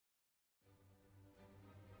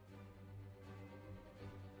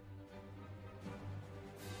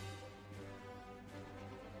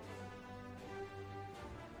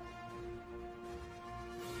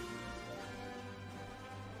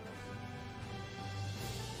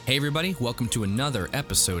Hey everybody, welcome to another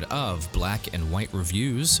episode of Black and White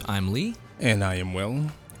Reviews. I'm Lee. And I am Will.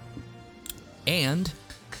 And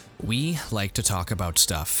we like to talk about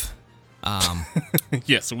stuff.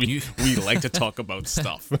 Yes, we like to talk about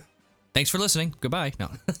stuff. Thanks for listening. Goodbye.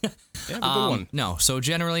 No. Yeah, have a good one. No, so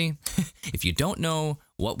generally, if you don't know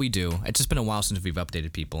what we do, it's just been a while since we've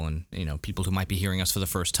updated people and, people who might be hearing us for the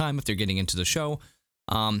first time if they're getting into the show.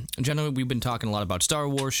 Generally, we've been talking a lot about Star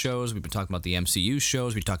Wars shows. We've been talking about the MCU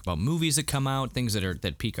shows. We talk about movies that come out, things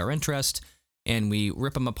that pique our interest, and we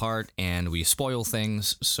rip them apart and we spoil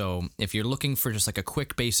things. So if you're looking for just like a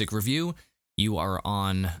quick basic review, you are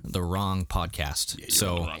on the wrong podcast. Yeah,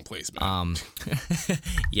 you're in the wrong place, man.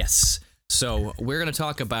 Yes. So we're going to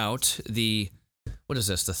talk about what is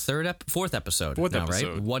this? The fourth episode. Fourth now,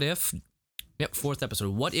 episode. Right? What if? Yep, fourth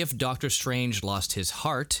episode. What if Doctor Strange lost his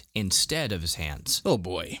heart instead of his hands? Oh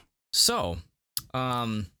boy. So,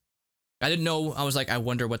 I didn't know. I was like, I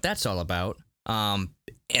wonder what that's all about. And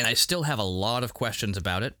I still have a lot of questions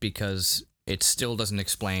about it because it still doesn't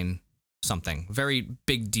explain something. Very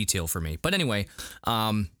big detail for me. But anyway,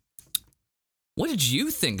 what did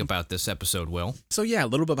you think about this episode, Will? So yeah, a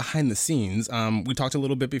little bit behind the scenes. We talked a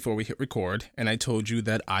little bit before we hit record, and I told you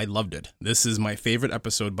that I loved it. This is my favorite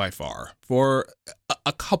episode by far, for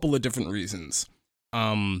a couple of different reasons.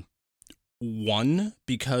 One,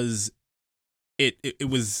 because it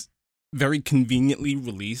was very conveniently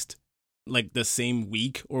released, like the same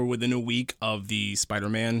week or within a week of the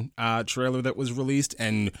Spider-Man trailer that was released,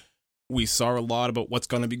 and we saw a lot about what's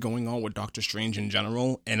going to be going on with Doctor Strange in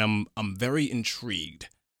general, and I'm very intrigued.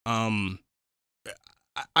 I've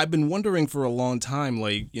been wondering for a long time,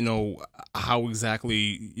 how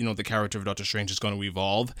exactly, the character of Doctor Strange is going to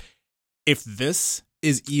evolve. If this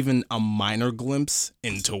is even a minor glimpse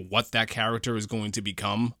into what that character is going to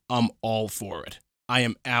become, I'm all for it. I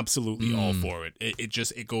am absolutely all for it.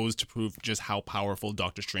 It goes to prove just how powerful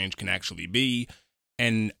Doctor Strange can actually be.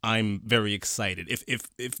 And I'm very excited.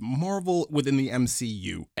 If Marvel within the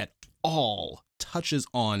MCU at all touches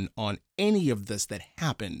on any of this that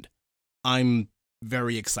happened, I'm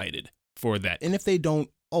very excited for that. And if they don't,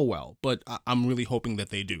 oh well. But I'm really hoping that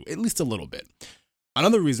they do, at least a little bit.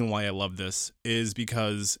 Another reason why I love this is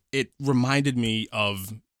because it reminded me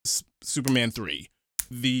of Superman 3.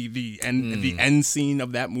 The end scene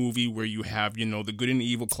of that movie where you have, the good and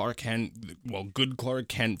evil Clark Kent, good Clark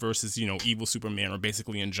Kent versus, evil Superman, or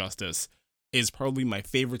basically Injustice, is probably my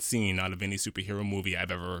favorite scene out of any superhero movie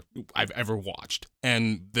I've ever watched.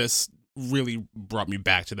 And this really brought me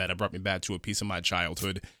back to that. It brought me back to a piece of my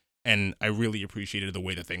childhood, and I really appreciated the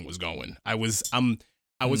way the thing was going. I was on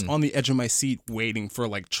the edge of my seat waiting for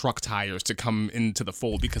truck tires to come into the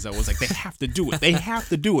fold because I was like, they have to do it. They have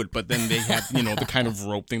to do it. But then they had, the kind of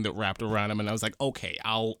rope thing that wrapped around them. And I was like, okay,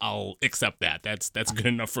 I'll accept that. That's good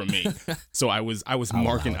enough for me. So I was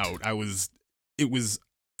marking out. It was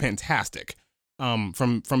fantastic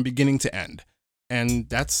from beginning to end. And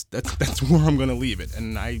that's where I'm going to leave it.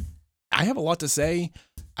 And I have a lot to say.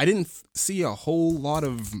 I didn't see a whole lot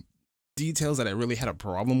of details that I really had a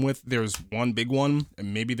problem with. There's one big one,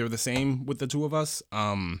 and maybe they're the same with the two of us.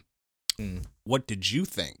 What did you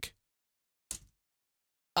think?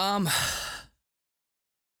 I've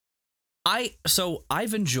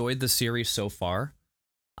enjoyed the series so far.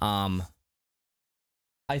 I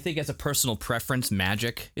think as a personal preference,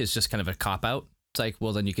 magic is just kind of a cop-out. It's like,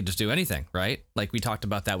 well, then you can just do anything, right? Like we talked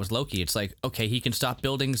about that with Loki. It's like, okay, he can stop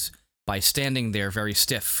buildings by standing there very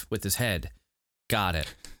stiff with his head. Got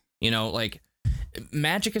it.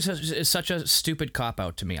 Magic is such a stupid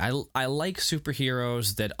cop-out to me. I like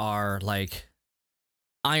superheroes that are like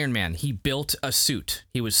Iron Man. He built a suit.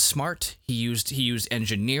 He was smart. He used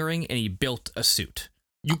engineering, and he built a suit.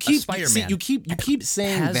 You keep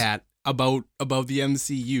saying that about the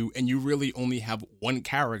MCU, and you really only have one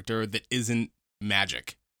character that isn't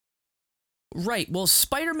magic. Right. Well,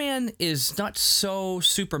 Spider-Man is not so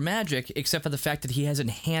super magic, except for the fact that he has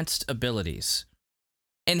enhanced abilities.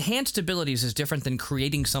 Enhanced abilities is different than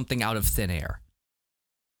creating something out of thin air.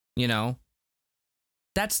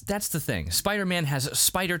 That's the thing. Spider-Man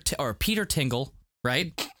has Peter Tingle,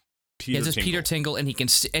 right? Peter Tingle, and he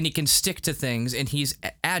can stick to things, and he's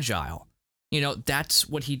agile. That's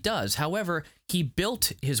what he does. However, he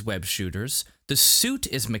built his web shooters. The suit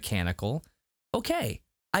is mechanical. Okay,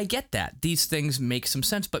 I get that. These things make some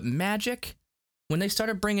sense, but magic, when they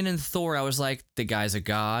started bringing in Thor, I was like, the guy's a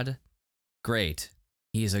god. Great.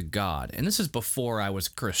 He's a god. And this is before I was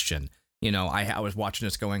Christian. I was watching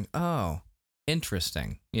this going, oh,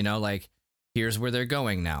 interesting. Here's where they're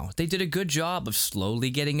going now. They did a good job of slowly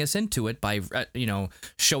getting us into it by,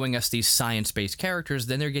 showing us these science-based characters.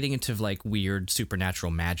 Then they're getting into like weird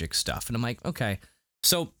supernatural magic stuff. And I'm like, okay.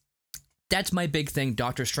 So that's my big thing.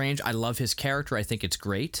 Doctor Strange, I love his character. I think it's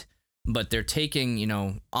great. But they're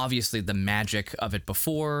taking, obviously the magic of it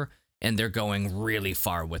before, and they're going really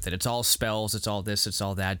far with it. It's all spells. It's all this. It's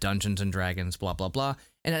all that. Dungeons and Dragons, blah, blah, blah.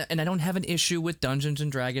 And I don't have an issue with Dungeons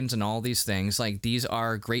and Dragons and all these things. Like, these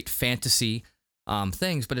are great fantasy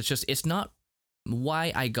things, but it's not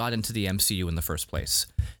why I got into the MCU in the first place.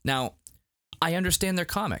 Now, I understand their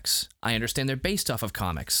comics. I understand they're based off of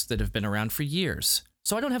comics that have been around for years.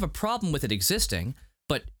 So I don't have a problem with it existing,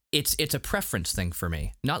 but it's a preference thing for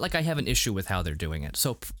me. Not like I have an issue with how they're doing it.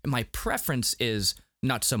 So my preference is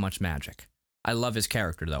not so much magic. I love his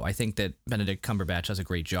character, though. I think that Benedict Cumberbatch does a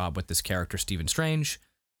great job with this character, Stephen Strange.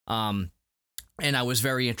 And I was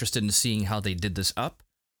very interested in seeing how they did this up.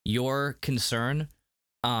 Your concern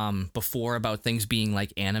before about things being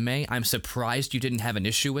like anime, I'm surprised you didn't have an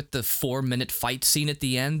issue with the 4-minute fight scene at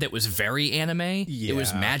the end that was very anime. Yeah. It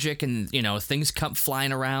was magic and, things come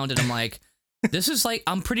flying around, and I'm like, this is like,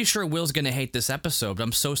 I'm pretty sure Will's going to hate this episode, but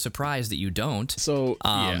I'm so surprised that you don't. So,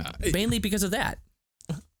 yeah. Mainly because of that.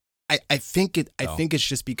 I think it's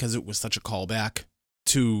just because it was such a callback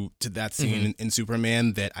to that scene in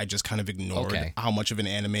Superman that I just kind of ignored how much of an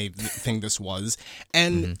anime thing this was.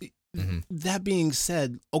 And that being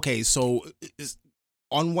said, okay, so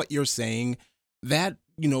on what you're saying, that,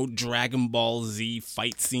 Dragon Ball Z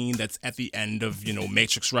fight scene that's at the end of,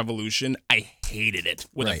 Matrix Revolution, I hated it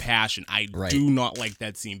with a passion. I do not like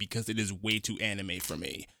that scene because it is way too anime for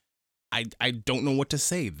me. I don't know what to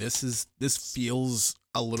say. This feels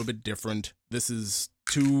a little bit different. This is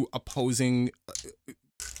two opposing,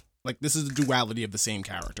 this is the duality of the same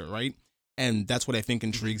character, right? And that's what I think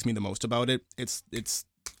intrigues me the most about it. It's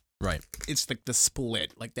right. It's like the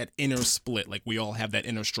split, like that inner split. Like we all have that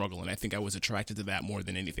inner struggle, and I think I was attracted to that more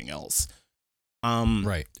than anything else.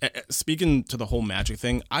 Right. Speaking to the whole magic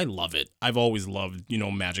thing, I love it. I've always loved,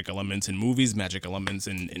 magic elements in movies, magic elements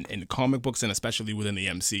in comic books, and especially within the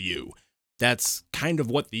MCU. That's kind of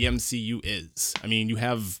what the MCU is. I mean, you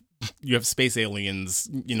have space aliens,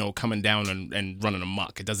 coming down and running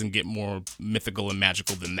amok. It doesn't get more mythical and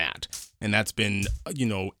magical than that. And that's been, in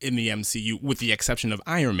the MCU, with the exception of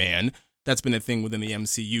Iron Man, that's been a thing within the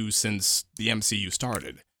MCU since the MCU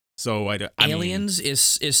started. So Aliens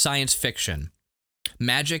is science fiction.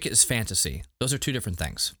 Magic is fantasy. Those are two different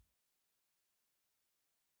things.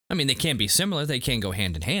 I mean, they can be similar. They can go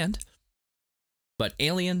hand in hand. But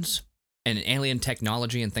aliens and alien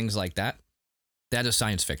technology and things like that, that is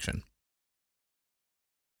science fiction.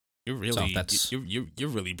 You're really you're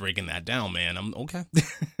really breaking that down, man. I'm okay.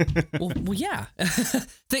 well, yeah.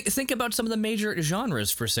 think about some of the major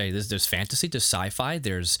genres per se. There's fantasy, there's sci-fi,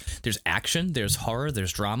 there's action, there's horror,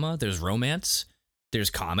 there's drama, there's romance, there's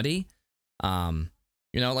comedy.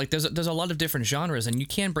 There's a lot of different genres, and you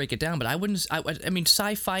can break it down. But I mean,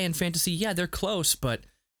 sci-fi and fantasy, yeah, they're close, but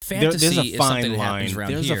fantasy is something that happens around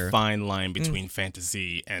here. There's a fine line between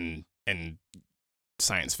fantasy and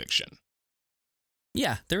science fiction.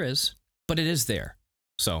 Yeah, there is, but it is there.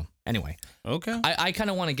 So anyway, okay. I kind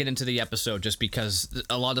of want to get into the episode just because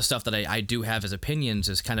a lot of stuff that I do have as opinions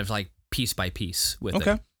is kind of like piece by piece with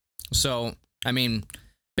it. So I mean,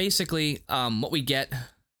 basically, what we get.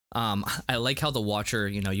 I like how the Watcher,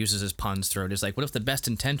 uses his puns throughout. He's like, what if the best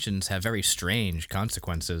intentions have very strange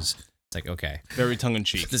consequences? It's like, okay. Very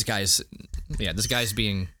tongue-in-cheek. This guy's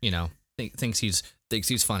being, thinks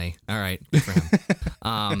he's funny. All right, good for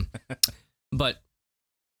him. But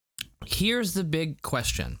here's the big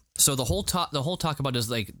question. So the whole talk about is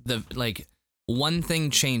like one thing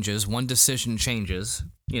changes, one decision changes,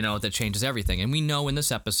 that changes everything. And we know in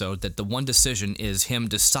this episode that the one decision is him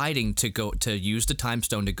deciding to use the time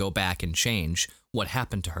stone to go back and change what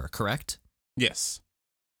happened to her, correct? Yes.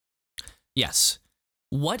 Yes.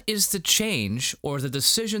 What is the change or the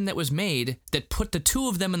decision that was made that put the two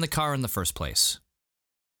of them in the car in the first place?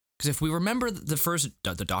 Because if we remember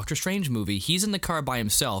the Doctor Strange movie, he's in the car by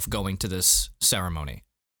himself going to this ceremony.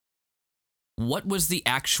 What was the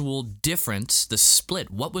actual difference, the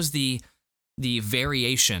split? What was the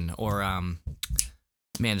variation or,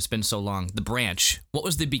 man, it's been so long, the branch? What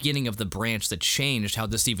was the beginning of the branch that changed how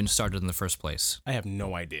this even started in the first place? I have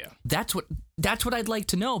no idea. That's what I'd like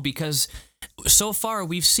to know, because so far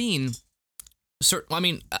we've seen...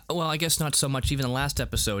 I guess not so much. Even the last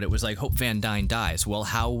episode, it was like Hope Van Dyne dies. Well,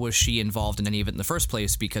 how was she involved in any of it in the first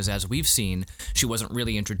place? Because as we've seen, she wasn't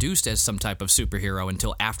really introduced as some type of superhero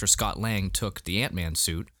until after Scott Lang took the Ant-Man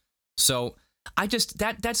suit. So I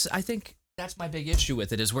think that's my big issue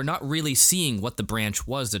with it, is we're not really seeing what the branch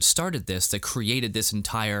was that started this, that created this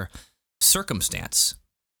entire circumstance.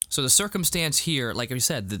 So the circumstance here, like I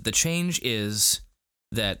said, the change is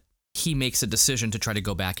that he makes a decision to try to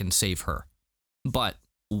go back and save her. But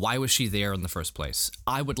why was she there in the first place?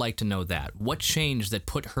 I would like to know that. What changed that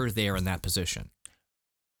put her there in that position?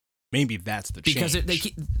 Maybe that's the change. Because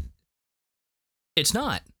it's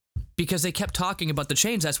not. Because they kept talking about the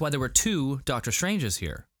change. That's why there were two Doctor Stranges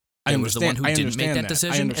here. There was the one who didn't make that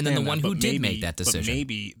decision, and then the one who did make that decision. But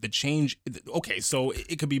maybe the change... Okay, so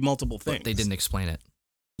it could be multiple things. But they didn't explain it.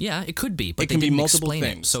 Yeah, it could be, but they didn't explain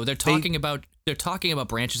it. So they're talking about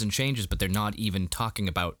branches and changes, but they're not even talking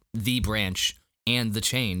about the branch and the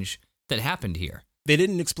change that happened here. They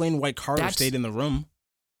didn't explain why Carter stayed in the room.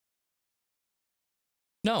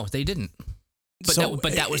 No, they didn't. But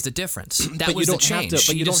that was the difference. That was the change.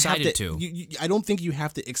 But you decided to. I don't think you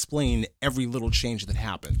have to explain every little change that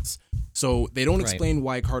happens. So they don't explain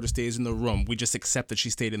why Carter stays in the room. We just accept that she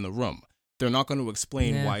stayed in the room. They're not going to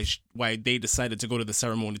explain why they decided to go to the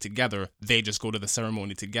ceremony together. They just go to the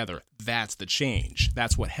ceremony together. That's the change.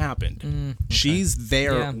 That's what happened. Okay. She's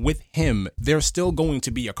there with him. There's still going to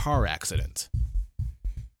be a car accident.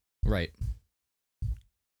 Right.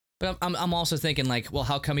 But I'm also thinking, like, well,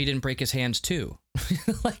 how come he didn't break his hands too?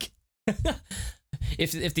 Like,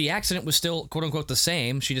 if the accident was still quote unquote the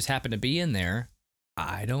same, she just happened to be in there.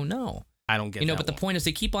 I don't know. I don't get. But the point is,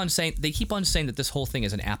 they keep on saying that this whole thing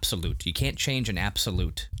is an absolute. You can't change an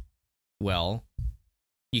absolute. Well,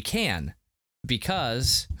 you can,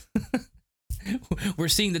 because we're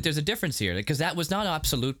seeing that there's a difference here. Because that was not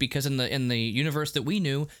absolute. Because in the universe that we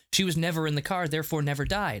knew, she was never in the car, therefore never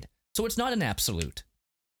died. So it's not an absolute.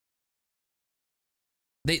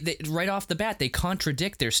 They right off the bat, they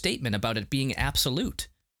contradict their statement about it being absolute.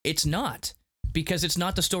 It's not, because it's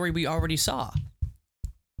not the story we already saw.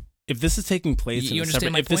 If this is taking place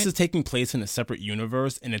this is taking place in a separate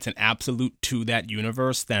universe and it's an absolute to that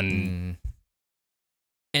universe, then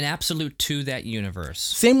an absolute to that universe.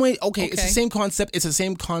 Same way. Okay, it's the same concept. It's the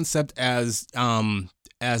same concept as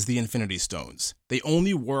the Infinity Stones. They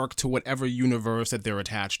only work to whatever universe that they're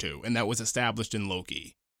attached to, and that was established in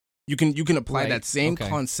Loki. You can apply that same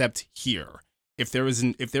concept here. If there is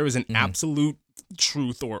an absolute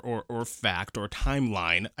truth or fact or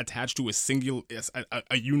timeline attached to a singular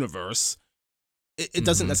a universe, it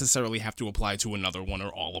doesn't necessarily have to apply to another one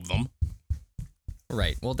or all of them.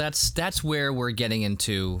 Right. Well, that's where we're getting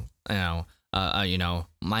into. My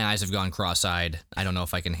eyes have gone cross-eyed. I don't know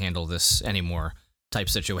if I can handle this anymore. Type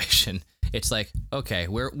situation. It's like, okay,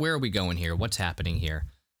 where are we going here? What's happening here?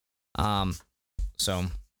 So.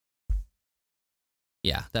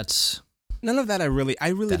 Yeah, that's... None of that I really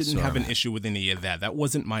didn't have an issue with any of that. That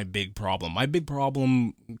wasn't my big problem. My big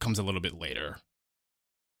problem comes a little bit later.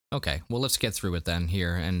 Okay, well, let's get through it then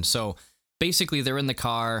here. And so, basically, they're in the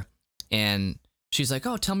car, and she's like,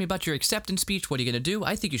 oh, tell me about your acceptance speech. What are you going to do?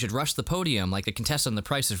 I think you should rush the podium like the contestant on The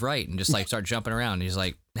Price is Right, and just, like, start jumping around. And he's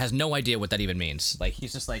like, has no idea what that even means. Like,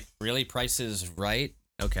 he's just like, really? Price is Right?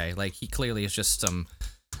 Okay, like, he clearly is just some...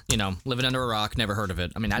 living under a rock, never heard of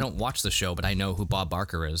it. I mean, I don't watch the show, but I know who Bob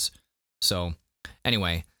Barker is. So,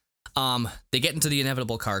 anyway, they get into the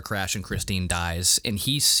inevitable car crash, and Christine dies. And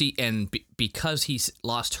because he's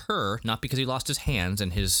lost her, not because he lost his hands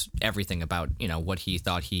and his everything about what he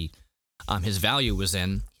thought his value was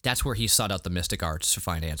in. That's where he sought out the mystic arts to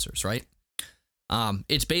find answers, right?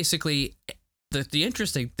 It's basically the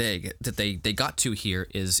interesting thing that they got to here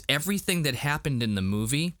is everything that happened in the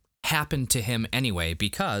movie happened to him anyway,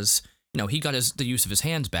 because he got the use of his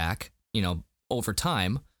hands back over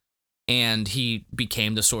time, and he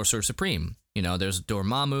became the Sorcerer Supreme. There's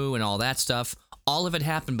Dormammu and all that stuff. All of it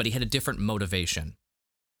happened, but he had a different motivation.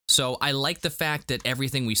 So I like the fact that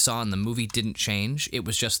everything we saw in the movie didn't change. It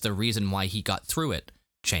was just the reason why he got through it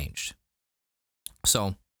changed.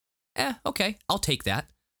 So okay, I'll take that.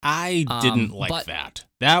 I didn't like that.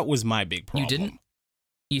 That was my big problem. You didn't?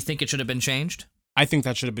 You think it should have been changed? I think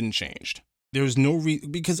that should have been changed. There's no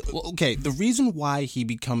reason, because, okay, the reason why he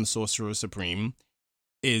becomes Sorcerer Supreme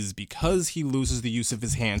is because he loses the use of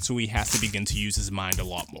his hand, so he has to begin to use his mind a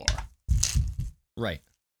lot more. Right.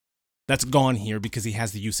 That's gone here because he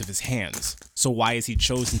has the use of his hands. So why is he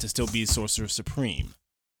chosen to still be Sorcerer Supreme?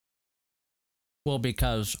 Well,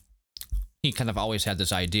 because he kind of always had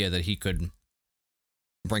this idea that he could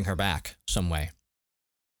bring her back some way.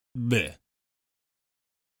 Bleh.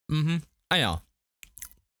 Mm-hmm. I know.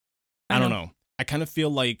 I don't know. I kind of feel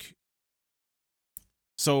like...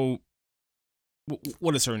 So,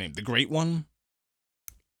 what is her name? The Great One?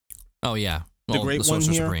 Oh, yeah. Well, the Great the One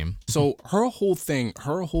here. Supreme. So, her whole thing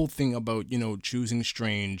about, choosing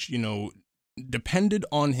Strange, depended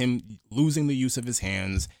on him losing the use of his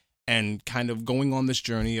hands and kind of going on this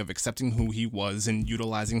journey of accepting who he was and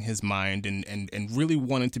utilizing his mind and really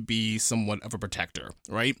wanting to be somewhat of a protector,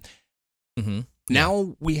 right? Mm-hmm.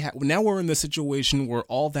 Now we're in the situation where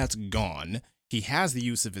all that's gone. He has the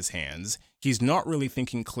use of his hands. He's not really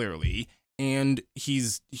thinking clearly, and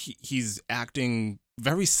he's acting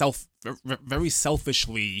very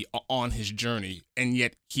selfishly on his journey, and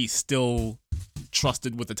yet he's still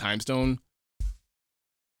trusted with the time stone.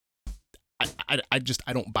 I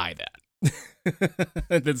don't buy that.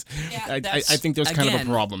 I think there's kind of a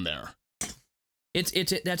problem there.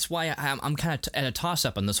 That's why I'm kind of at a toss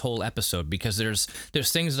up on this whole episode, because there's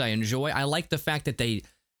things that I enjoy. I like the fact that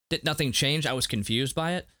nothing changed. I was confused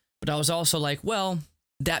by it, but I was also like, well,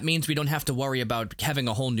 that means we don't have to worry about having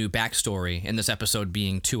a whole new backstory in this episode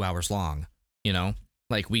being 2 hours long. You know,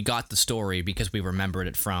 like we got the story because we remembered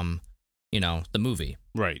it from, the movie.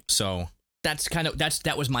 Right. So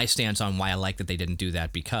that was my stance on why I like that they didn't do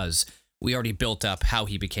that, because we already built up how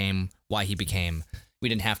he became, why he became. We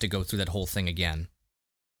didn't have to go through that whole thing again.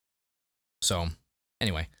 So,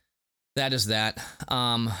 anyway, that is that.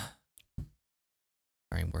 All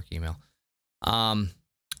right, work email.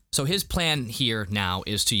 So his plan here now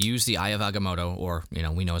is to use the Eye of Agamotto, or,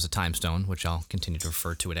 we know as a time stone, which I'll continue to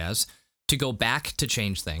refer to it as, to go back to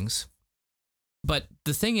change things. But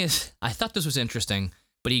the thing is, I thought this was interesting,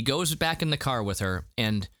 but he goes back in the car with her,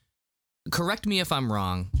 and correct me if I'm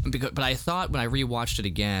wrong, but I thought when I rewatched it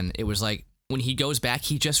again, it was like, when he goes back,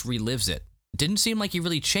 he just relives it. Didn't seem like he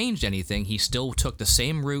really changed anything. He still took the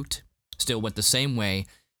same route, still went the same way.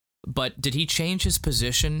 But did he change his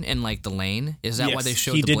position in the lane? Is that why they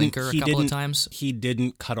showed the blinker a couple of times? He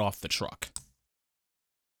didn't cut off the truck.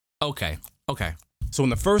 Okay. So in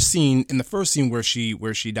the first scene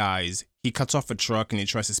where she dies, he cuts off a truck and he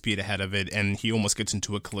tries to speed ahead of it, and he almost gets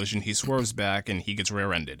into a collision. He swerves back and he gets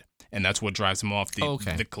rear-ended, and that's what drives him off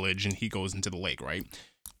the collision. He goes into the lake, right?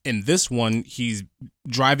 In this one, he's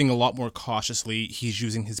driving a lot more cautiously. He's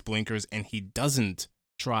using his blinkers, and he doesn't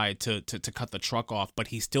try to cut the truck off, but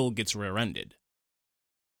he still gets rear-ended.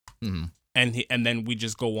 Mm-hmm. And then we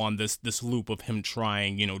just go on this loop of him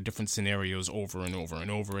trying, different scenarios over and over and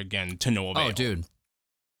over again to no avail. Oh, dude.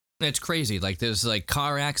 It's crazy. There's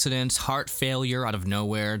car accidents, heart failure out of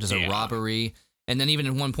nowhere, there's a robbery. And then even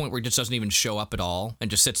at one point where he just doesn't even show up at all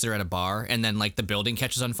and just sits there at a bar, and then the building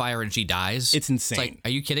catches on fire and she dies. It's insane. It's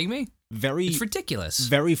are you kidding me? It's ridiculous.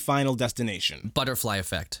 Very Final Destination. Butterfly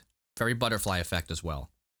effect. Very butterfly effect as well.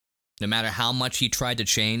 No matter how much he tried to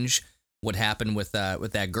change what happened with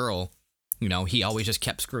that girl, he always just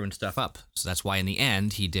kept screwing stuff up. So that's why in the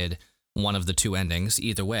end he did one of the two endings.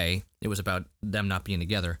 Either way, it was about them not being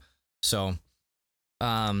together. So,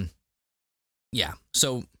 yeah.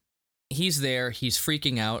 So he's there, he's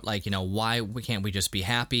freaking out, why can't we just be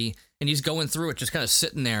happy? And he's going through it, just kind of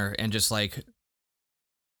sitting there and just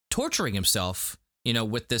torturing himself,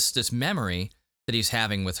 with this memory that he's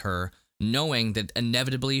having with her, knowing that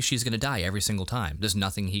inevitably she's going to die every single time. There's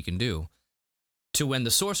nothing he can do. To when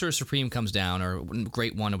the Sorcerer Supreme comes down, or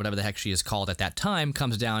Great One, or whatever the heck she is called at that time,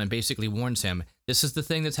 comes down and basically warns him, this is the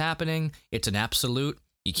thing that's happening, it's an absolute,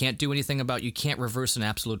 you can't do anything about, you can't reverse an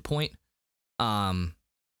absolute point.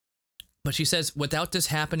 But she says, without this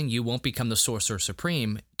happening, you won't become the Sorcerer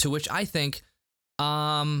Supreme, to which I think,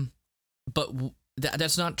 but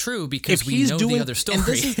that's not true, because we know the other story. And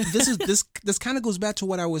this kind of goes back to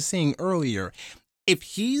what I was saying earlier. If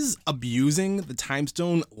he's abusing the time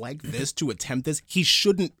stone like this to attempt this, he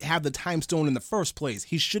shouldn't have the time stone in the first place.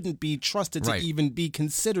 He shouldn't be trusted to even be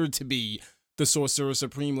considered to be the Sorcerer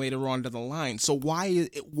Supreme later on down the line. So why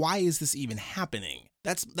is this even happening?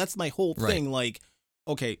 That's my whole thing.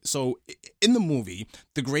 Okay, so in the movie,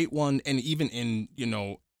 the Great One, and even in,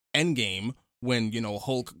 Endgame, when,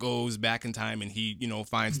 Hulk goes back in time and he,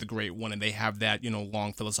 finds the Great One, and they have that,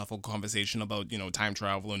 long philosophical conversation about, time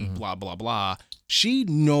travel and blah, blah, blah. She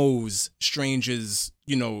knows Strange's,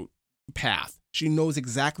 path. She knows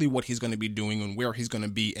exactly what he's going to be doing and where he's going to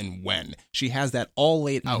be and when. She has that all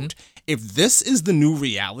laid out. If this is the new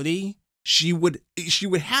reality, she would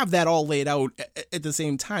have that all laid out at the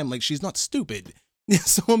same time. She's not stupid.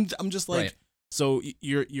 So I'm just so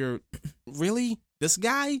you're really this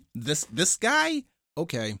guy, this guy?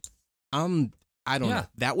 Okay. I don't know.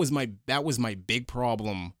 That was my big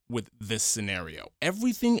problem with this scenario.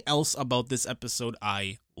 Everything else about this episode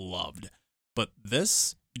I loved. But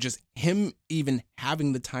this, just him even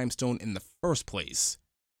having the time stone in the first place,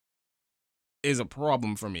 is a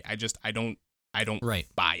problem for me. I don't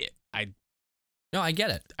buy it. No, I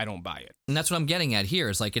get it. I don't buy it. And that's what I'm getting at here,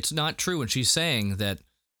 is it's not true when she's saying that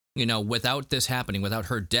without this happening, without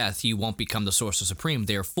her death, you won't become the Sorcerer Supreme.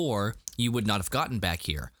 Therefore, you would not have gotten back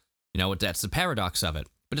here. That's the paradox of it.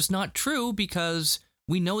 But it's not true because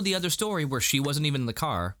we know the other story where she wasn't even in the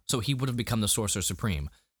car, so he would have become the Sorcerer Supreme.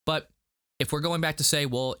 But if we're going back to say,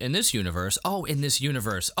 well, in this universe,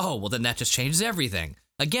 well, then that just changes everything.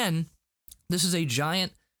 Again, this is a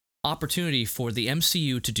giant opportunity for the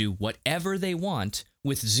MCU to do whatever they want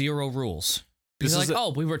with zero rules. Because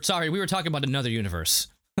we were talking about another universe.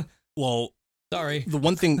 Well, sorry. The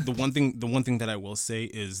one thing that I will say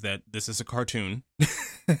is that this is a cartoon.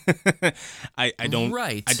 I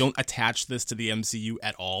don't attach this to the MCU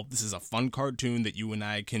at all. This is a fun cartoon that you and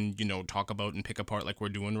I can, talk about and pick apart like we're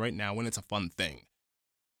doing right now, and it's a fun thing.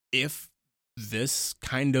 If this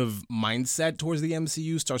kind of mindset towards the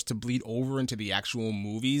MCU starts to bleed over into the actual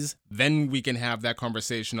movies, then we can have that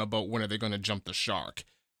conversation about when are they going to jump the shark.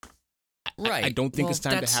 Right. I don't think it's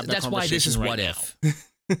time to have that conversation. That's why this is right what now. if.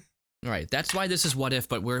 Right. That's why this is what if,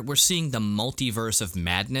 but we're seeing the multiverse of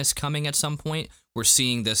madness coming at some point. We're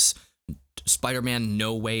seeing this Spider-Man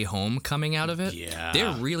No Way Home coming out of it. Yeah.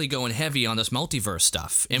 They're really going heavy on this multiverse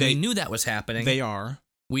stuff. And we knew that was happening. They are.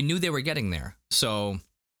 We knew they were getting there. So,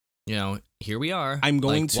 here we are. I'm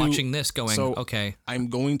going to watching this going, okay. I'm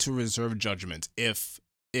going to reserve judgment. If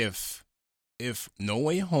No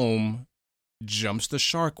Way Home jumps the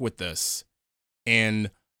shark with this and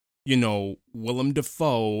Willem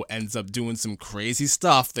Dafoe ends up doing some crazy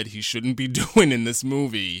stuff that he shouldn't be doing in this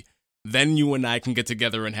movie, then you and I can get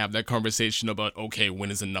together and have that conversation about, okay,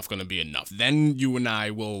 when is enough going to be enough? Then you and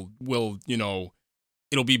I will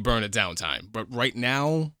it'll be burn it down time. But right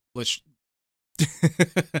now,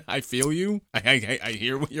 I feel you. I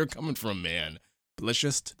hear where you're coming from, man. But let's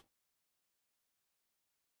just...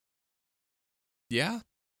 Yeah?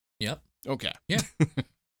 Yep. Okay. Yeah.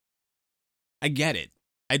 I get it.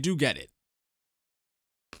 I do get it.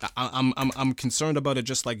 I'm concerned about it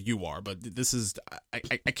just like you are, but this is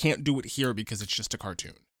I can't do it here because it's just a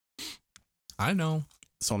cartoon. I know.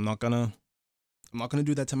 So I'm not gonna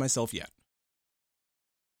do that to myself yet.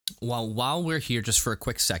 Well, while we're here, just for a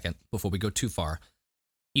quick second before we go too far,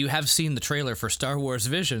 you have seen the trailer for Star Wars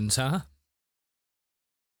Visions, huh?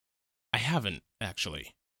 I haven't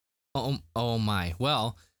actually. Oh my.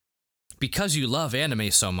 Well, because you love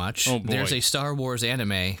anime so much, there's a Star Wars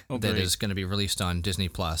anime that is going to be released on Disney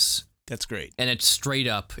Plus. That's great. And it's straight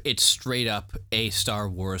up a Star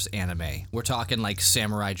Wars anime. We're talking like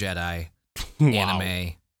Samurai Jedi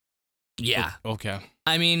anime. Yeah. Okay.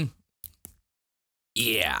 I mean,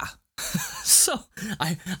 yeah. So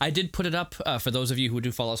I did put it up for those of you who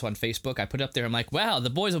do follow us on Facebook. I put it up there. I'm like, wow,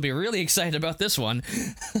 the boys will be really excited about this one.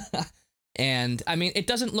 And, I mean, it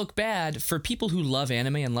doesn't look bad. For people who love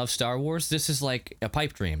anime and love Star Wars, this is like a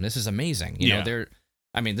pipe dream. This is amazing.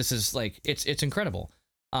 This is like, it's incredible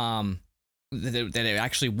that it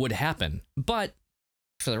actually would happen. But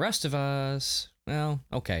for the rest of us, well,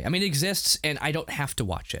 okay. I mean, it exists, and I don't have to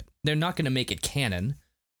watch it. They're not going to make it canon,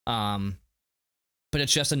 but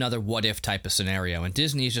it's just another what-if type of scenario. And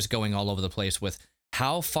Disney is just going all over the place with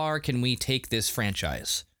how far can we take this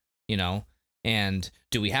franchise, And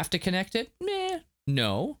do we have to connect it?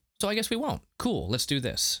 No. So I guess we won't. Cool, let's do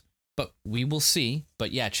this. But we will see.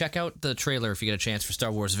 But yeah, check out the trailer if you get a chance for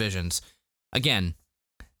Star Wars Visions. Again,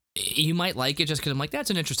 you might like it just because I'm like, that's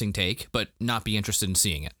an interesting take, but not be interested in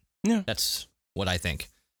seeing it. Yeah. That's what I think.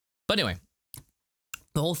 But anyway,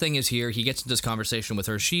 the whole thing is here. He gets into this conversation with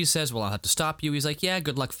her. She says, well, I'll have to stop you. He's like, yeah,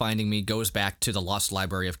 good luck finding me. Goes back to the lost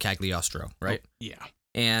library of Cagliostro, right? Oh, yeah.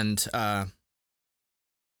 And,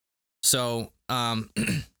 So,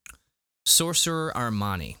 Sorcerer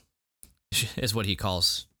Armani is what he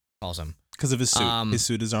calls him. Because of his suit. His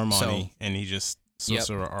suit is Armani, and he just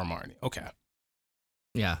Sorcerer Armani. Okay.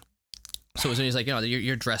 Yeah. So he's like,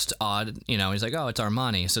 you're dressed odd. He's like, oh, it's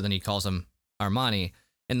Armani. So then he calls him Armani.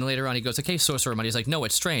 And then later on he goes, okay, Sorcerer Armani. He's like, no,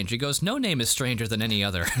 it's strange. He goes, no name is stranger than any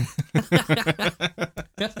other.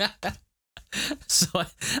 So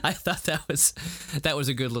I thought that was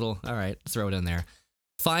a good little, all right, throw it in there.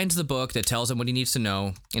 Finds the book that tells him what he needs to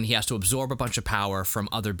know, and he has to absorb a bunch of power from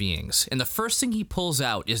other beings. And the first thing he pulls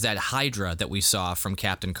out is that Hydra that we saw from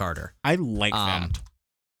Captain Carter. I like that.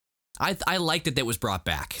 I liked that was brought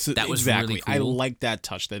back. So, that was exactly. really cool. I like that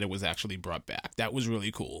touch that it was actually brought back. That was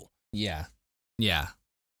really cool. Yeah. Yeah.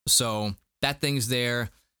 So that thing's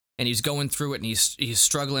there, and he's going through it, and he's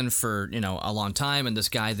struggling for, a long time, and this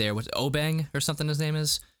guy there, what's Obeng or something his name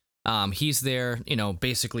is? He's there,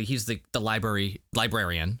 basically he's the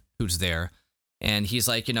librarian who's there, and he's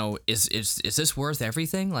like, is this worth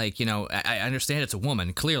everything? Like, I understand it's a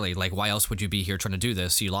woman, clearly, like, why else would you be here trying to do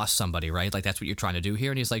this? You lost somebody, right? Like, that's what you're trying to do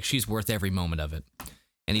here. And he's like, she's worth every moment of it.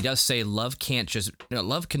 And he does say love cannot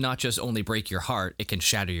just only break your heart, it can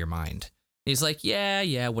shatter your mind. And he's like,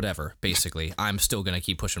 yeah, whatever, basically. I'm still going to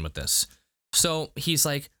keep pushing with this. So he's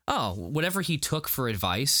like, oh, whatever he took for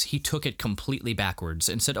advice, he took it completely backwards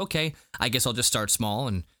and said, okay, I guess I'll just start small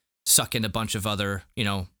and suck in a bunch of other,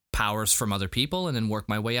 powers from other people and then work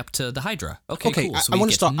my way up to the Hydra. Okay, cool. So I want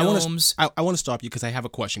to stop. I want to stop you because I have a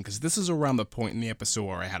question, because this is around the point in the episode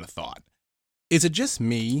where I had a thought. Is it just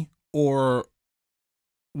me, or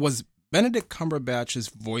was Benedict Cumberbatch's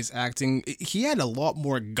voice acting, he had a lot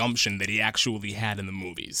more gumption that he actually had in the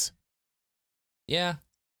movies? Yeah.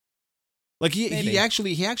 Like he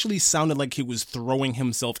actually sounded like he was throwing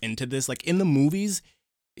himself into this. Like in the movies,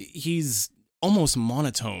 he's almost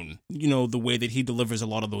monotone, the way that he delivers a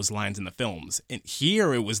lot of those lines in the films. And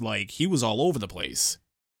here it was like he was all over the place.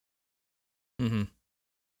 Mm-hmm.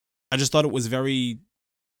 I just thought it was very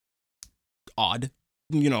odd,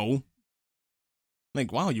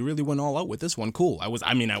 Like, wow, you really went all out with this one. Cool. I was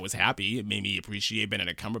happy. It made me appreciate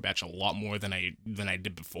Benedict Cumberbatch a lot more than I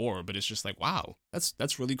did before. But it's just like, wow,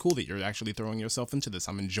 that's really cool that you're actually throwing yourself into this.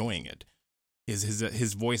 I'm enjoying it.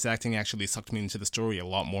 His voice acting actually sucked me into the story a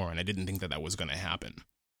lot more, and I didn't think that was going to happen.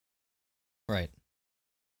 Right.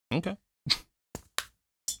 Okay.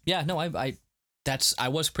 Yeah. No, I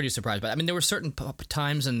was pretty surprised, but I mean, there were certain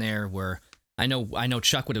times in there where I know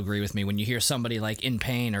Chuck would agree with me when you hear somebody like in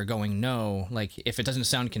pain or going no, like if it doesn't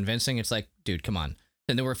sound convincing, it's like, dude, come on.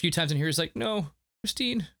 Then there were a few times in here he's like, no,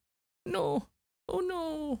 Christine, no,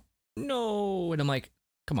 oh no, and I'm like,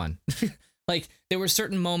 come on. Like there were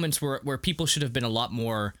certain moments where people should have been a lot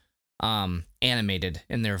more animated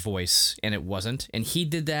in their voice, and it wasn't. And he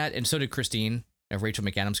did that, and so did Christine, Rachel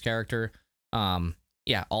McAdams' character.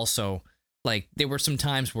 Also, like there were some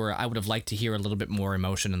times where I would have liked to hear a little bit more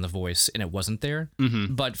emotion in the voice, and it wasn't there.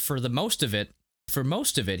 Mm-hmm. But for most of it,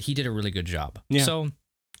 he did a really good job. Yeah. So,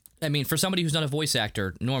 I mean, for somebody who's not a voice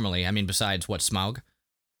actor normally, I mean, besides Smaug,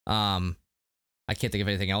 I can't think of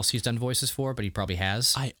anything else he's done voices for, but he probably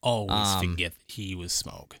has. I always forget that he was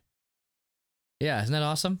Smaug. Yeah, isn't that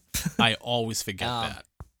awesome? I always forget that.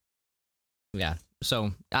 Yeah,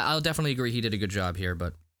 so I'll definitely agree he did a good job here,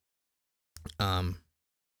 but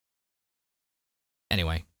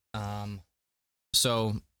anyway,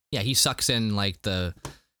 so yeah, he sucks in like the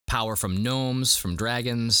power from gnomes, from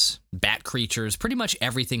dragons, bat creatures, pretty much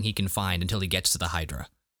everything he can find until he gets to the Hydra.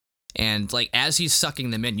 And like as he's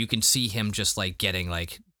sucking them in, you can see him just like getting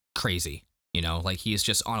like crazy, like he's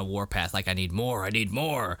just on a warpath. Like I need more.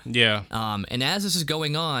 Yeah. And as this is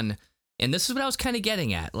going on, and this is what I was kind of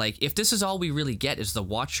getting at, like if this is all we really get is the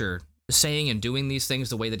Watcher saying and doing these things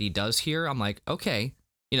the way that he does here, I'm like, okay,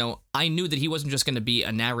 I knew that he wasn't just going to be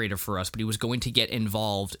a narrator for us, but he was going to get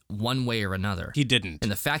involved one way or another. He didn't. And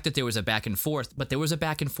the fact that there was a back and forth, but there was a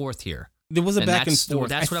back and forth here. There was a back and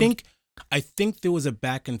forth. I think there was a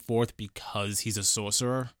back and forth because he's a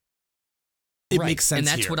sorcerer. It makes sense. And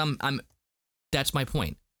that's here. what that's my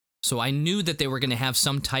point. So I knew that they were going to have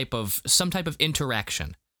some type of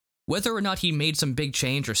interaction. Whether or not he made some big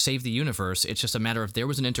change or saved the universe, it's just a matter of there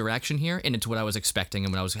was an interaction here, and it's what I was expecting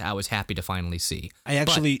and what I was happy to finally see. I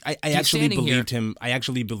actually believed him. I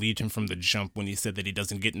actually believed him from the jump when he said that he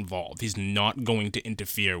doesn't get involved. He's not going to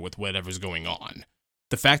interfere with whatever's going on.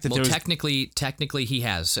 The fact that technically he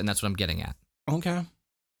has, and that's what I'm getting at. Okay.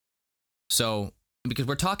 So, because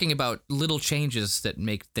we're talking about little changes that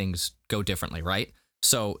make things go differently, right?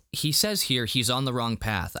 So, he says here he's on the wrong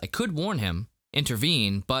path. I could warn him,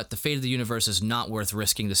 intervene, but the fate of the universe is not worth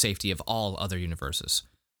risking the safety of all other universes.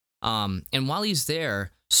 And while he's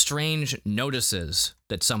there, Strange notices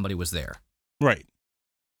that somebody was there. Right.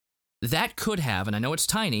 That could have, and I know it's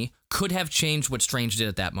tiny, could have changed what Strange did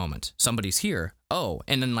at that moment. Somebody's here. Oh,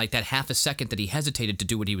 and then like that half a second that he hesitated to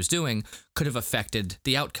do what he was doing could have affected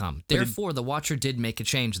the outcome. Therefore, the Watcher did make a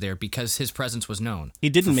change there because his presence was known. He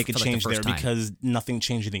didn't make a change there because nothing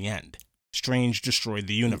changed in the end. Strange destroyed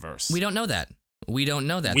the universe. We don't know that. We don't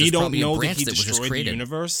know that. We don't know that he destroyed the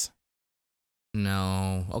universe?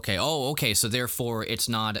 No. Okay. Oh, okay. So therefore, it's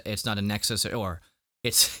not a nexus, or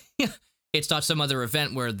it's it's not some other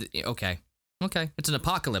event where okay, it's an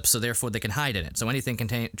apocalypse. So therefore, they can hide in it. So anything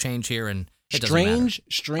can change here, and it doesn't matter.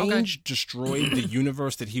 Strange destroyed the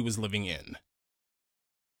universe that he was living in.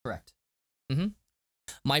 Correct. Mm-hmm.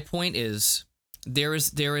 My point is there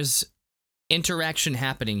is interaction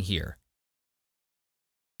happening here,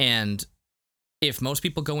 and if most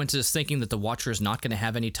people go into this thinking that the Watcher is not going to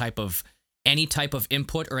have any type of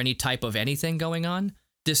input or any type of anything going on,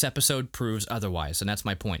 this episode proves otherwise, and that's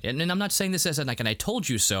my point. And I'm not saying this as like an I told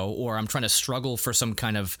you so, or I'm trying to struggle for some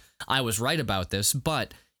kind of I was right about this,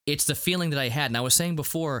 but it's the feeling that I had. And I was saying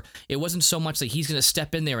before, it wasn't so much that he's going to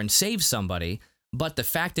step in there and save somebody, but the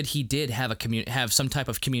fact that he did have have some type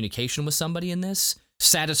of communication with somebody in this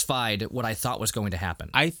satisfied what I thought was going to happen.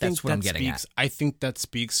 That's what I'm getting at. I think that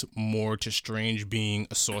speaks more to Strange being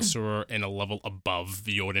a sorcerer and a level above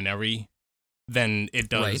the ordinary than it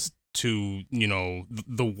does to,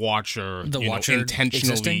 the Watcher,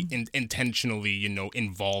 intentionally,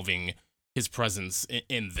 involving his presence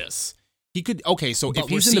in this. He could, so if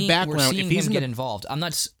he's in the background, if he's get involved, I'm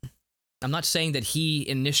not saying that he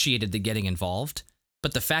initiated the getting involved,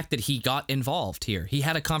 but the fact that he got involved here, he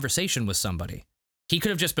had a conversation with somebody. He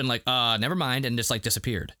could have just been like, never mind, and just like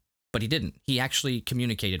disappeared. But he didn't. He actually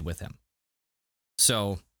communicated with him.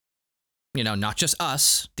 So, not just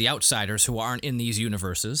us, the outsiders who aren't in these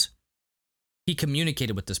universes. He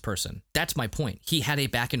communicated with this person. That's my point. He had a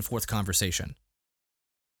back and forth conversation.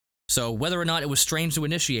 So whether or not it was Strange who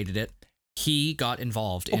initiated it, he got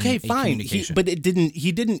involved in a communication. But it didn't.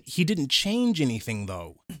 He didn't change anything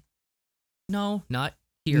though. No, not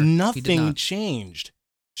here. Nothing changed.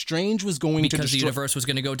 Strange was going to destroy... Because the universe was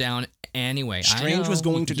going to go down anyway. Strange was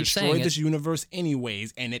going to destroy this universe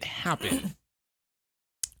anyways, and it happened.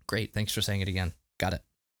 Great, thanks for saying it again. Got it.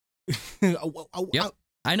 Yep,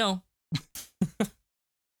 I know.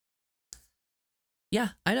 Yeah,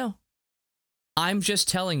 I know. I'm just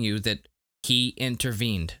telling you that he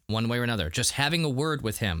intervened one way or another. Just having a word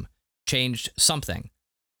with him changed something.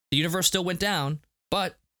 The universe still went down,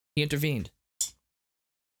 but he intervened.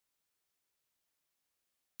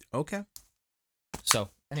 Okay. So,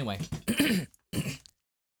 anyway.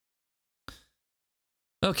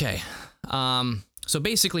 Okay. So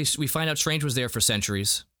basically, we find out Strange was there for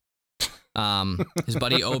centuries. His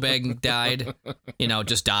buddy Obeg died,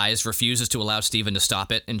 just dies, refuses to allow Steven to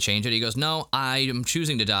stop it and change it. He goes, no, I am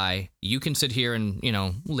choosing to die. You can sit here and,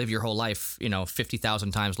 live your whole life,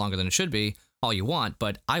 50,000 times longer than it should be, all you want,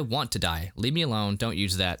 but I want to die. Leave me alone. Don't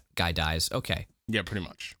use that. Guy dies. Okay. Yeah, pretty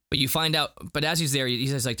much. But you find out, but as he's there, he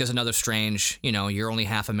says, there's another Strange, you're only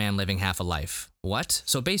half a man living half a life. What?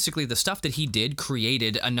 So basically, the stuff that he did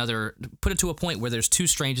created put it to a point where there's two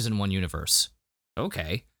Stranges in one universe.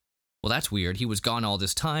 Okay. Well, that's weird. He was gone all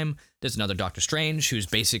this time. There's another Doctor Strange who's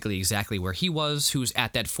basically exactly where he was, who's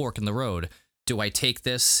at that fork in the road. Do I take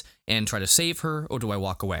this and try to save her, or do I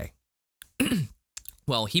walk away?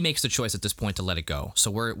 Well, he makes the choice at this point to let it go.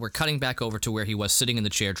 So we're cutting back over to where he was sitting in the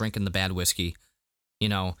chair drinking the bad whiskey,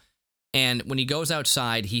 and when he goes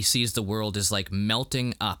outside, he sees the world is like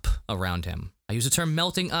melting up around him. I use the term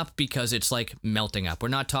melting up because it's like melting up. We're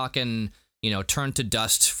not talking, turn to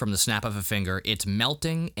dust from the snap of a finger. It's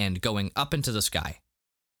melting and going up into the sky.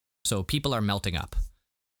 So people are melting up.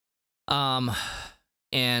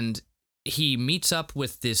 And he meets up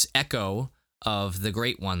with this echo of the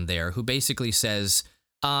Great One there, who basically says,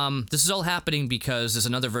 this is all happening because there's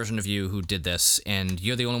another version of you who did this, and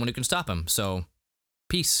you're the only one who can stop him, so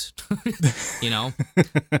peace.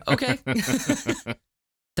 Okay.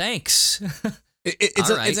 Thanks.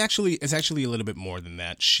 It's actually a little bit more than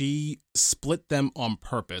that. She split them on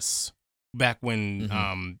purpose back when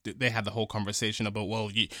they had the whole conversation about, well,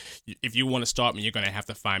 if you want to stop me, you're going to have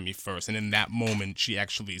to find me first. And in that moment, she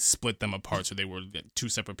actually split them apart so they were two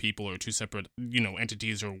separate people or two separate,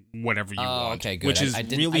 entities or whatever you want. Okay, good. Which is I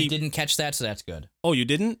didn't catch that, so that's good. Oh, you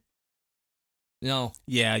didn't? No.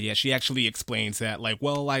 Yeah. She actually explains that, like,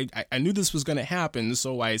 well, I knew this was going to happen,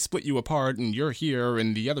 so I split you apart, and you're here,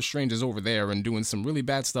 and the other stranger's over there and doing some really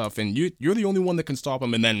bad stuff, and you're the only one that can stop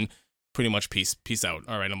him, and then pretty much peace out.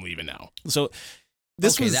 All right, I'm leaving now. So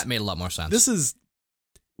that made a lot more sense. This is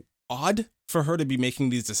odd for her to be making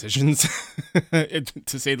these decisions,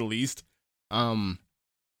 to say the least.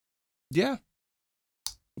 Yeah.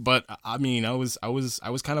 But I mean, I was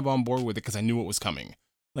kind of on board with it because I knew it was coming.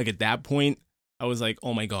 Like at that point, I was like,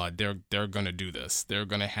 oh my god, they're gonna do this. They're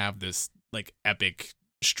gonna have this like epic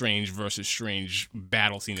Strange versus Strange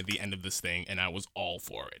battle scene at the end of this thing, and I was all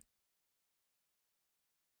for it.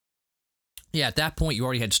 Yeah, at that point, you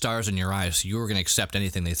already had stars in your eyes. So you were going to accept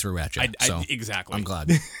anything they threw at you. Exactly. I'm glad.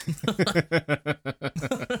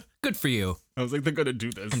 Good for you. I was like, they're going to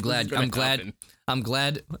do this. I'm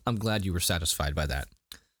glad you were satisfied by that.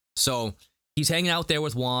 So he's hanging out there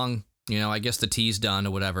with Wong. I guess the tea's done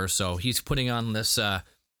or whatever. So he's putting on this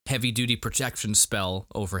heavy-duty protection spell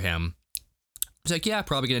over him. He's like, yeah,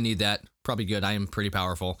 probably going to need that. Probably good. I am pretty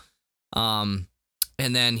powerful. And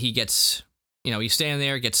then he gets... he's standing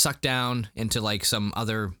there, gets sucked down into, like, some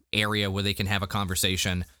other area where they can have a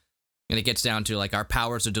conversation. And it gets down to, like, our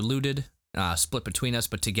powers are diluted, split between us,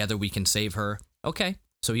 but together we can save her. Okay.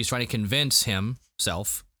 So he's trying to convince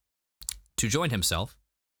himself to join himself.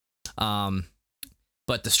 But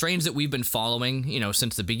But the Strange that we've been following,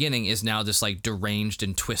 since the beginning is now this like deranged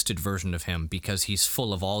and twisted version of him because he's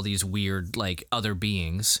full of all these weird like other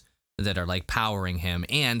beings that are like powering him,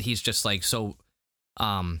 and he's just like so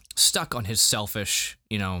stuck on his selfish,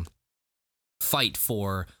 fight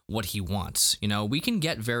for what he wants. We can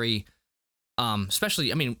get very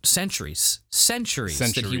especially, I mean, centuries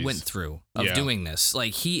that he went through of doing this.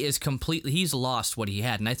 Like, he's lost what he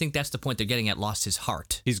had. And I think that's the point they're getting at, lost his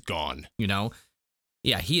heart. He's gone.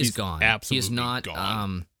 Yeah, he's gone. Absolutely he's not,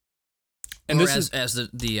 gone. And this is, as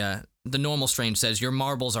the normal Strange says, your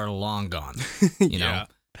marbles are long gone. You know?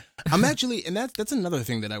 I'm actually, and that's another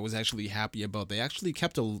thing that I was actually happy about. They actually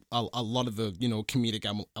kept a lot of the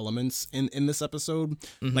comedic elements in this episode.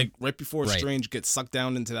 Mm-hmm. Like right before Strange gets sucked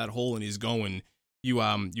down into that hole and he's going, you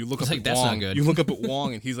look up at Wong. You look up at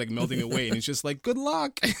Wong and he's like melting away and he's just like, good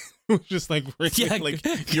luck. It's just like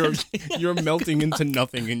you're melting into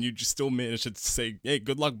nothing and you just still manage to say, hey,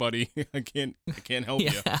 good luck, buddy. I can't help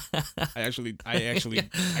you.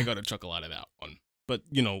 I got a chuckle out of that one. But,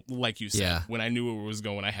 like you said, when I knew where it was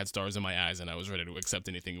going, I had stars in my eyes and I was ready to accept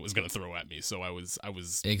anything it was going to throw at me. So I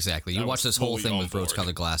was exactly. You watched this whole thing with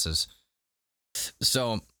rose-colored glasses.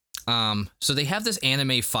 So they have this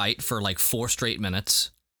anime fight for like 4 straight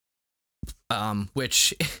minutes,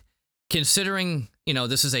 which, considering,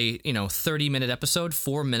 this is a, 30-minute episode,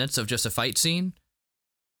 4 minutes of just a fight scene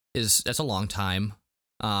that's a long time.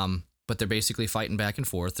 But they're basically fighting back and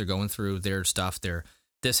forth. They're going through their stuff.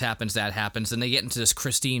 This happens, that happens, and they get into this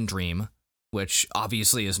Christine dream, which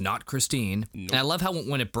obviously is not Christine. Nope. And I love how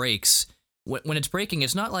when it breaks, when it's breaking,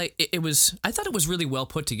 it's not like it was. I thought it was really well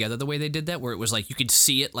put together the way they did that, where it was like you could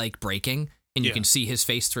see it like breaking, and you can see his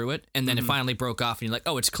face through it, and then it finally broke off, and you're like,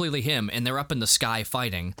 oh, it's clearly him, and they're up in the sky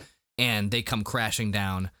fighting, and they come crashing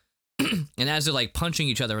down. And as they're like punching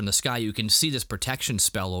each other in the sky, you can see this protection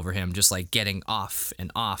spell over him, just like getting off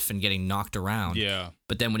and getting knocked around. Yeah.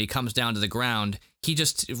 But then when he comes down to the ground, he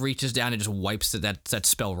just reaches down and just wipes that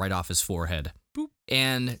spell right off his forehead. Boop.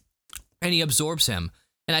 And he absorbs him.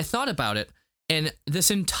 And I thought about it, and this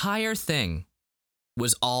entire thing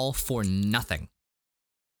was all for nothing.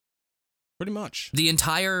 Pretty much. The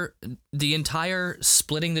entire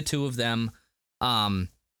splitting the two of them,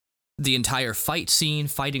 the entire fight scene,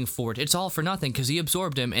 fighting for it, it's all for nothing because he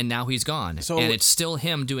absorbed him and now he's gone. And it's still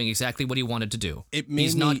him doing exactly what he wanted to do.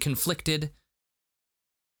 He's not conflicted.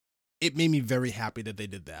 It made me very happy that they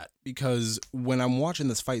did that because when I'm watching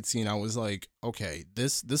this fight scene, I was like, okay,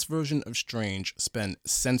 this version of Strange spent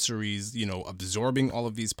centuries, absorbing all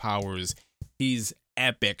of these powers. He's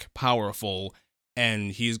epic, powerful,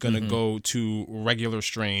 and he's going to go to regular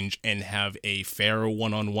Strange and have a fair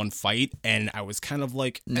one-on-one fight. And I was kind of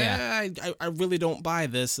like, I really don't buy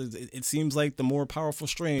this. It seems like the more powerful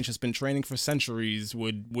Strange has been training for centuries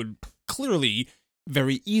would clearly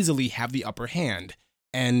very easily have the upper hand.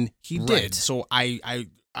 And he did. So I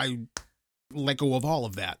let go of all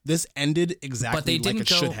of that. This ended exactly like it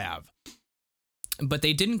should have. But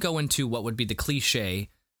they didn't go into what would be the cliche,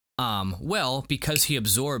 because he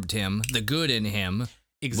absorbed him, the good in him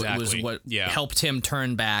was what helped him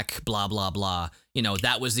turn back, blah, blah, blah.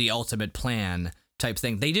 That was the ultimate plan type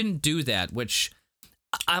thing. They didn't do that, which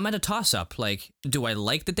I'm at a toss-up. Like, do I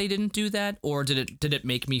like that they didn't do that, or did it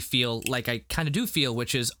make me feel like I kind of do feel,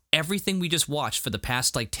 which is everything we just watched for the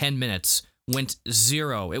past, 10 minutes went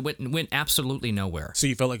zero. It went absolutely nowhere. So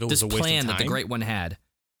you felt like it was a waste of time? This plan that the Great One had.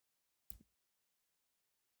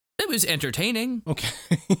 It was entertaining. Okay.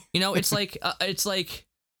 It's like,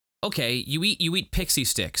 okay, you eat pixie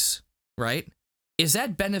sticks, right? Is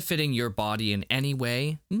that benefiting your body in any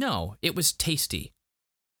way? No, it was tasty.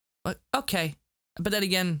 But okay. But then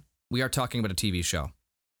again, we are talking about a TV show.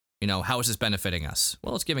 How is this benefiting us?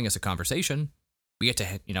 Well, it's giving us a conversation. We get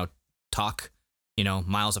to, talk,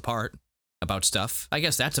 miles apart about stuff. I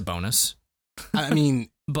guess that's a bonus. I mean,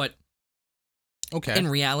 but okay. In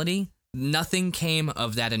reality, nothing came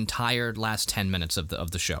of that entire last 10 minutes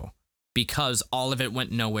of the show because all of it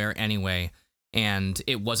went nowhere anyway. And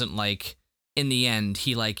it wasn't like in the end,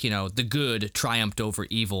 he the good triumphed over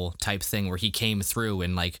evil type thing where he came through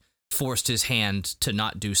and forced his hand to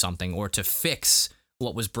not do something or to fix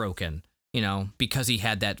what was broken, because he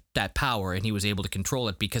had that power and he was able to control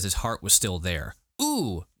it because his heart was still there.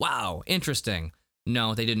 Ooh, wow, interesting.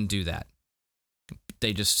 No, they didn't do that.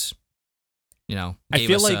 They just, gave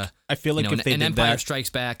us if they did Empire that, Strikes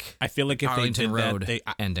Back. I feel like if Arlington they did Road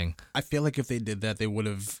that, ending. I feel like if they did that, they would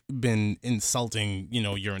have been insulting,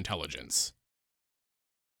 your intelligence.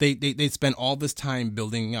 They spent all this time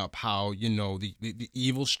building up how, the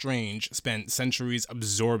evil Strange spent centuries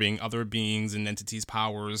absorbing other beings and entities'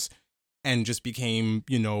 powers and just became,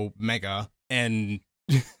 mega. And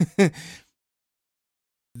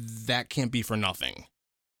that can't be for nothing.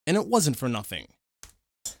 And it wasn't for nothing.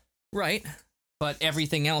 Right. But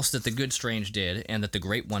everything else that the Good Strange did and that the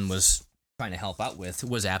Great One was trying to help out with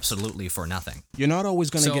was absolutely for nothing. You're not always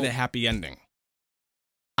going to get a happy ending.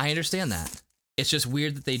 I understand that. It's just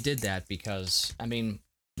weird that they did that because, I mean,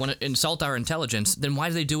 when it insult our intelligence, then why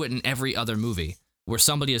do they do it in every other movie where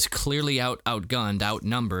somebody is clearly outgunned,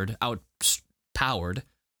 outnumbered, outpowered,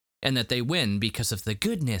 and that they win because of the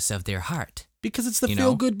goodness of their heart? Because it's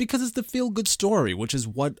the feel good story, which is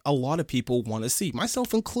what a lot of people want to see,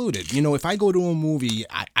 myself included. You know, if I go to a movie,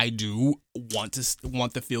 I do want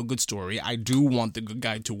the feel good story. I do want the good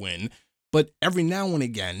guy to win. But every now and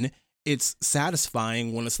again, it's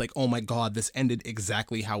satisfying when it's like, oh my God, this ended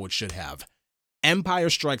exactly how it should have.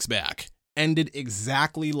 Empire Strikes Back ended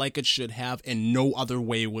exactly like it should have, and no other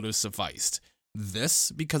way would have sufficed.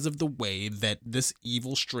 This, because of the way that this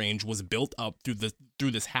evil Strange was built up through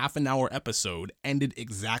this half-an-hour episode, ended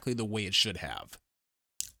exactly the way it should have.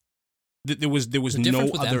 There was no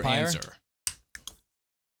other answer.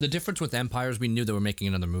 The difference with Empire is we knew they were making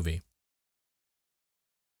another movie.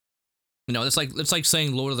 You know, it's like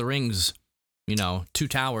saying Lord of the Rings, you know, Two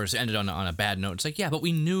Towers ended on a bad note. It's like, yeah, but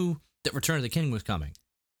we knew that Return of the King was coming.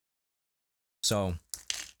 So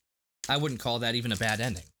I wouldn't call that even a bad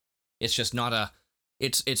ending. It's just not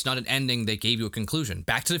it's not an ending that gave you a conclusion.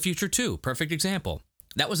 Back to the Future 2, perfect example.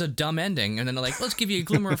 That was a dumb ending, and then they're like, let's give you a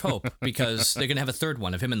glimmer of hope because they're going to have a third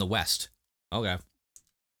one of him in the West. Okay.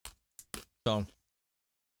 So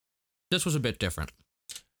this was a bit different.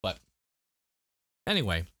 But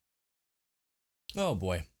anyway. Oh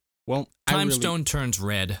boy. Well, Time Stone turns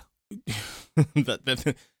red.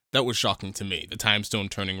 that was shocking to me. The Time Stone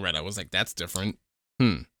turning red. I was like, that's different.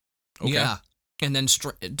 Okay. Yeah. And then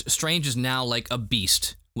Strange is now like a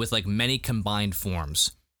beast with like many combined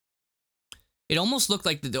forms. It almost looked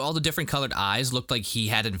like all the different colored eyes looked like he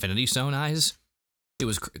had Infinity Stone eyes. It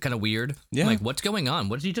was kind of weird. Yeah. Like, what's going on?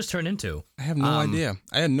 What did he just turn into? I have no idea.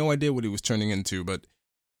 I had no idea what he was turning into, but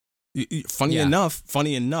funny enough,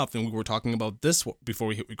 and we were talking about this before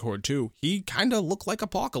we hit record too, he kind of looked like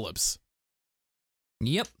Apocalypse.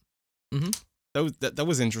 Yep. Mm-hmm. That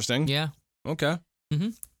was interesting. Yeah. Okay. Mm-hmm.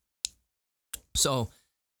 So,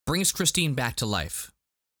 brings Christine back to life,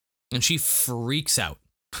 and she freaks out.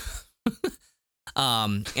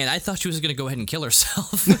 And I thought she was going to go ahead and kill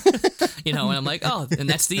herself, you know. And I'm like, oh, and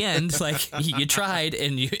that's the end. Like you tried,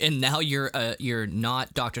 and now you're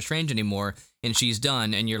not Doctor Strange anymore, and she's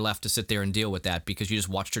done, and you're left to sit there and deal with that because you just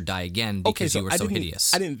watched her die again because you were so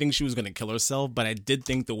hideous. I didn't think she was going to kill herself, but I did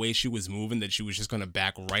think the way she was moving that she was just going to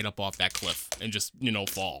back right up off that cliff and just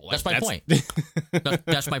fall. Like, that's my point.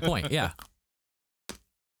 That's my point. Yeah.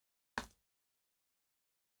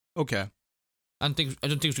 Okay. I don't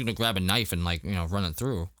think she's gonna grab a knife and run it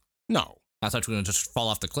through. No. I thought she was gonna just fall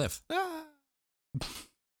off the cliff.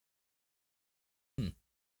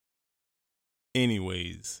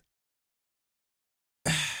 Anyways.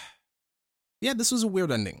 Yeah, this was a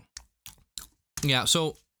weird ending. Yeah,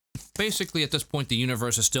 so basically at this point the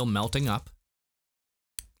universe is still melting up.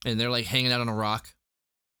 And they're like hanging out on a rock.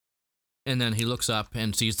 And then he looks up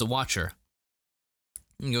and sees the Watcher.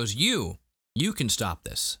 And he goes, You can stop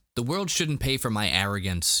this. The world shouldn't pay for my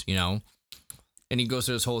arrogance, you know? And he goes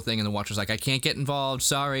through this whole thing, and the Watcher's like, I can't get involved,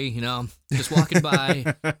 sorry, you know, just walking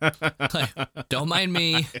by. Like, don't mind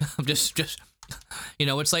me. I'm just, you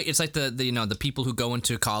know, it's like the people who go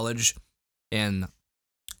into college and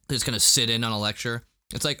they're just gonna sit in on a lecture.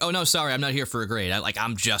 It's like, oh no, sorry, I'm not here for a grade.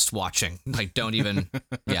 I'm just watching. Like, don't even,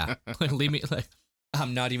 yeah, leave me. Like,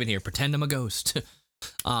 I'm not even here. Pretend I'm a ghost.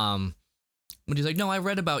 But he's like, no, I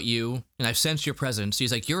read about you, and I've sensed your presence.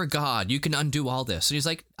 He's like, you're a god. You can undo all this. And he's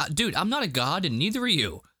like, dude, I'm not a god, and neither are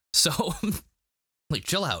you. So, like,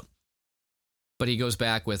 chill out. But he goes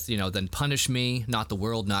back with, then punish me, not the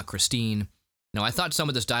world, not Christine. Now, I thought some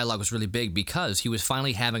of this dialogue was really big because he was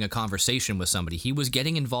finally having a conversation with somebody. He was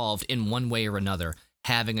getting involved in one way or another,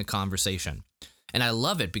 having a conversation. And I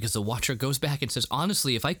love it because the Watcher goes back and says,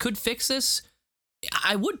 honestly, if I could fix this,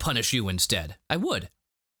 I would punish you instead. I would.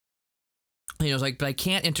 He was like, but I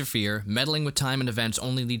can't interfere. Meddling with time and events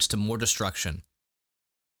only leads to more destruction.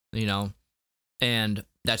 And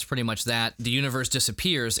that's pretty much that. The universe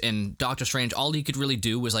disappears, and Doctor Strange, all he could really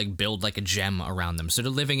do was build a gem around them. So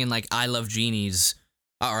they're living in I Love Jeannie's,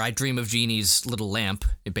 or I Dream of Jeannie's little lamp,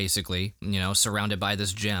 basically, surrounded by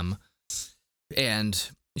this gem.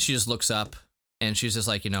 And she just looks up, and she's just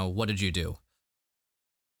like, what did you do?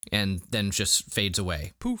 And then just fades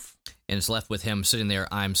away. Poof. And it's left with him sitting there,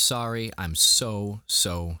 I'm sorry, I'm so,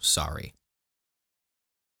 so sorry.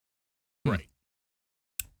 Right.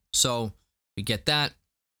 So, we get that.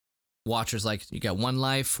 Watcher's like, you got one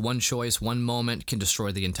life, one choice, one moment can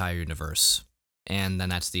destroy the entire universe. And then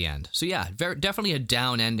that's the end. So yeah, definitely a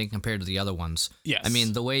down ending compared to the other ones. Yes. I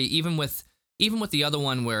mean, the way, even with the other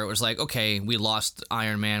one where it was like, okay, we lost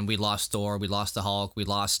Iron Man, we lost Thor, we lost the Hulk, we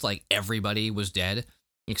lost, like, everybody was dead,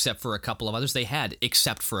 except for a couple of others. They had,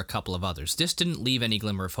 except for a couple of others. This didn't leave any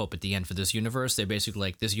glimmer of hope at the end for this universe. They're basically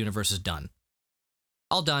like, this universe is done.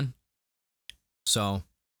 All done. So,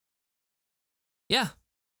 yeah.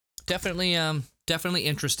 Definitely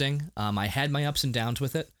interesting. I had my ups and downs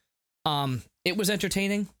with it. It was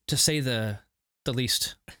entertaining, to say the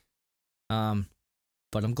least. But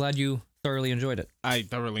I'm glad you thoroughly enjoyed it. I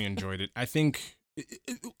thoroughly enjoyed it. I think,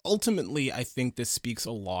 ultimately, I think this speaks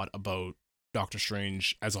a lot about Doctor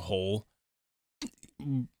Strange as a whole.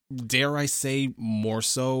 Dare I say more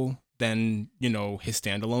so than, his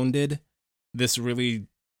standalone did. This really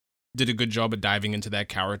did a good job of diving into that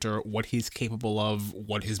character, what he's capable of,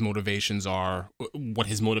 what his motivations are, what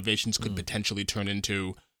his motivations could potentially turn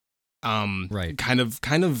into. Right. Kind of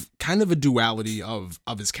a duality of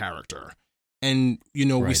his character. And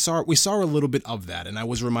Right. we saw a little bit of that, and I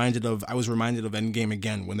was reminded of Endgame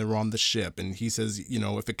again when they were on the ship, and he says,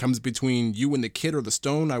 if it comes between you and the kid or the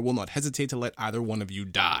stone, I will not hesitate to let either one of you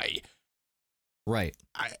die. Right.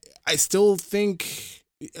 I still think,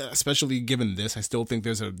 especially given this, I still think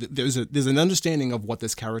there's an understanding of what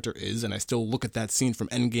this character is, and I still look at that scene from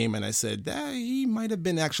Endgame and I said, he might have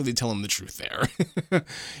been actually telling the truth there.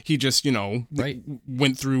 He just, Right.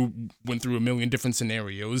 went through a million different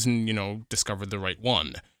scenarios and, discovered the right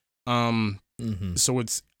one. So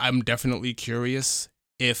I'm definitely curious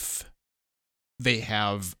if they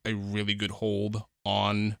have a really good hold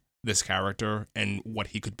on this character and what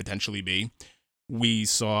he could potentially be. We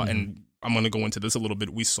saw, and I'm going to go into this a little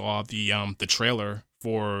bit. We saw the trailer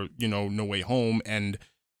for, No Way Home, and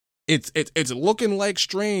it's looking like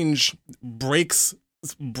Strange breaks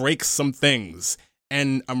some things.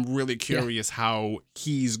 And I'm really curious how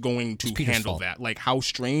he's going to handle that. Like, how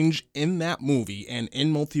Strange in that movie and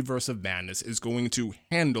in Multiverse of Madness is going to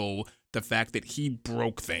handle the fact that he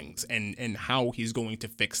broke things, and how he's going to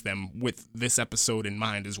fix them with this episode in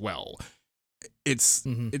mind as well. It's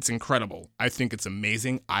incredible. I think it's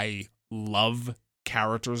amazing. I love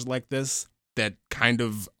characters like this that kind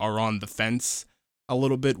of are on the fence a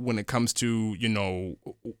little bit when it comes to,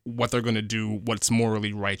 what they're going to do, what's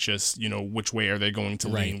morally righteous, which way are they going to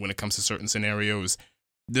lean when it comes to certain scenarios.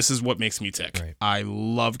 This is what makes me tick. Right. I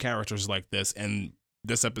love characters like this, and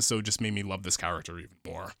this episode just made me love this character even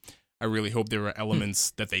more. I really hope there are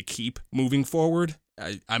elements that they keep moving forward.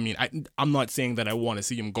 I'm not saying that I want to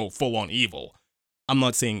see him go full on evil. I'm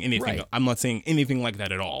not saying anything. Right. I'm not saying anything like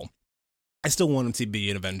that at all. I still want him to be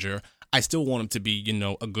an Avenger. I still want him to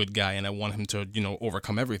be, a good guy, and I want him to,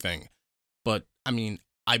 overcome everything. But,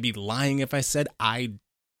 I'd be lying if I said I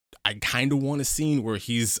kind of want a scene where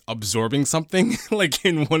he's absorbing something, like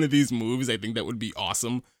in one of these movies. I think that would be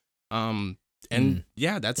awesome.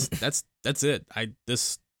 Yeah, that's it.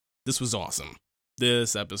 This was awesome.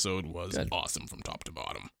 This episode was awesome from top to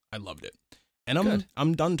bottom. I loved it. And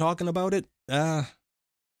I'm done talking about it.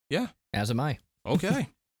 Yeah. As am I. Okay.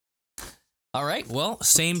 All right. Well,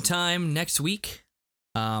 same time next week.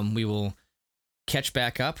 We will catch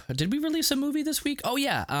back up. Did we release a movie this week? Oh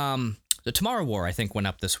yeah. The Tomorrow War, I think, went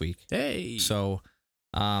up this week. Hey. So,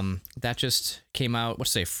 that just came out.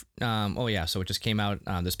 So it just came out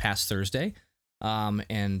this past Thursday.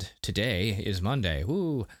 And today is Monday.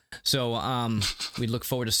 Woo. So, we look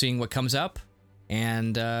forward to seeing what comes up.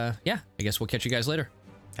 And I guess we'll catch you guys later.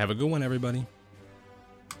 Have a good one, everybody.